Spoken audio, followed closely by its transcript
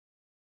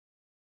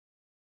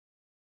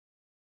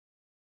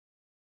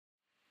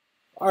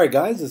Alright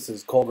guys, this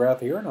is Towncraft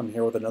here, and I'm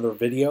here with another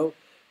video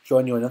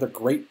showing you another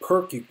great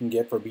perk you can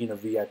get for being a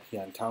VIP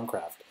on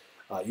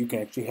Towncraft. You can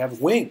actually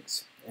have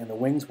wings, and the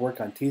wings work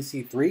on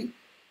TC3,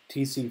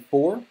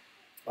 TC4,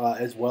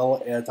 as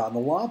well as on the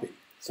lobby.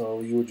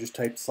 So you would just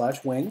type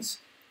 /wings,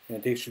 and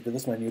it takes you to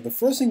this menu. The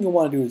first thing you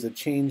want to do is to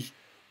change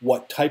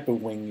what type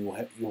of wing you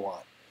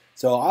want.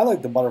 So I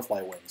like the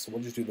butterfly wings, so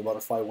we'll just do the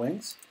butterfly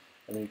wings,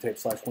 and then you type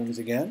 /wings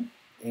again,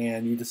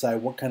 and you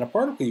decide what kind of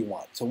particle you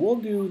want. So we'll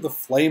do the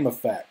flame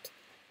effect.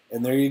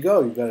 And there you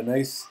go. You've got a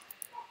nice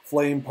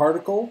flame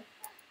particle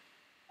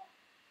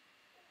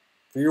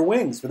for your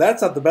wings. But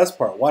that's not the best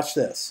part. Watch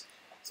this.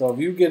 So if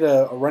you get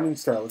a running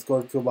start, let's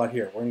go to about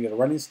here. We're going to get a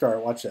running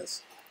start. Watch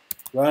this.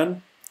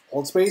 Run,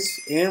 hold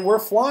space, and we're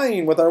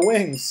flying with our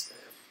wings.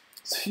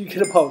 So you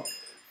get about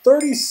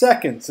 30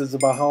 seconds is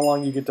about how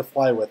long you get to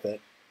fly with it.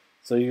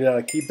 So you got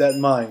to keep that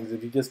in mind. Because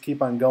if you just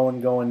keep on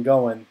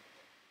going,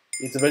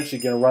 it's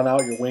eventually going to run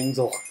out. Your wings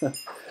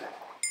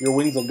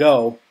will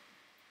go.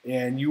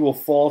 And you will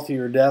fall to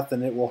your death,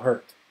 and it will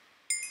hurt.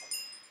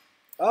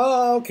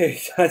 Oh, okay,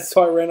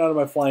 so I ran out of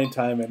my flying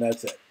time, and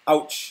that's it.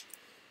 Ouch.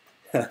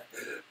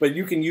 But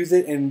you can use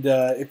it, and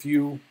if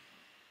you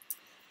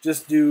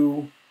just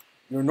do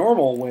your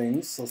normal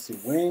wings, let's see,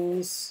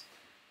 wings,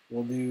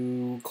 we'll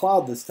do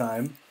cloud this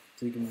time,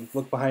 so you can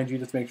look behind you,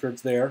 just make sure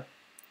it's there.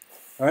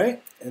 All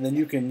right, and then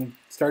you can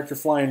start your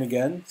flying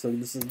again. So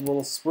this is a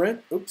little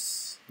sprint.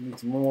 Oops, need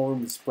some more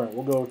room to sprint.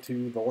 We'll go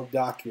to the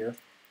dock here.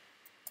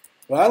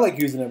 What I like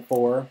using it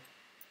for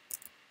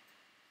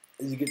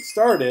is you get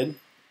started,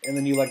 and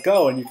then you let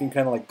go, and you can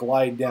kind of like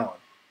glide down.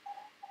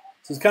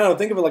 So it's kind of,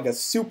 think of it like a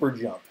super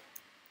jump.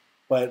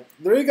 But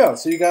there you go.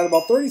 So you got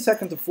about 30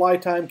 seconds of fly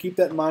time. Keep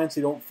that in mind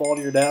so you don't fall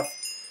to your death.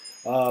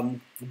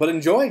 But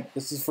enjoy.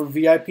 This is for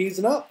VIPs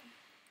and up.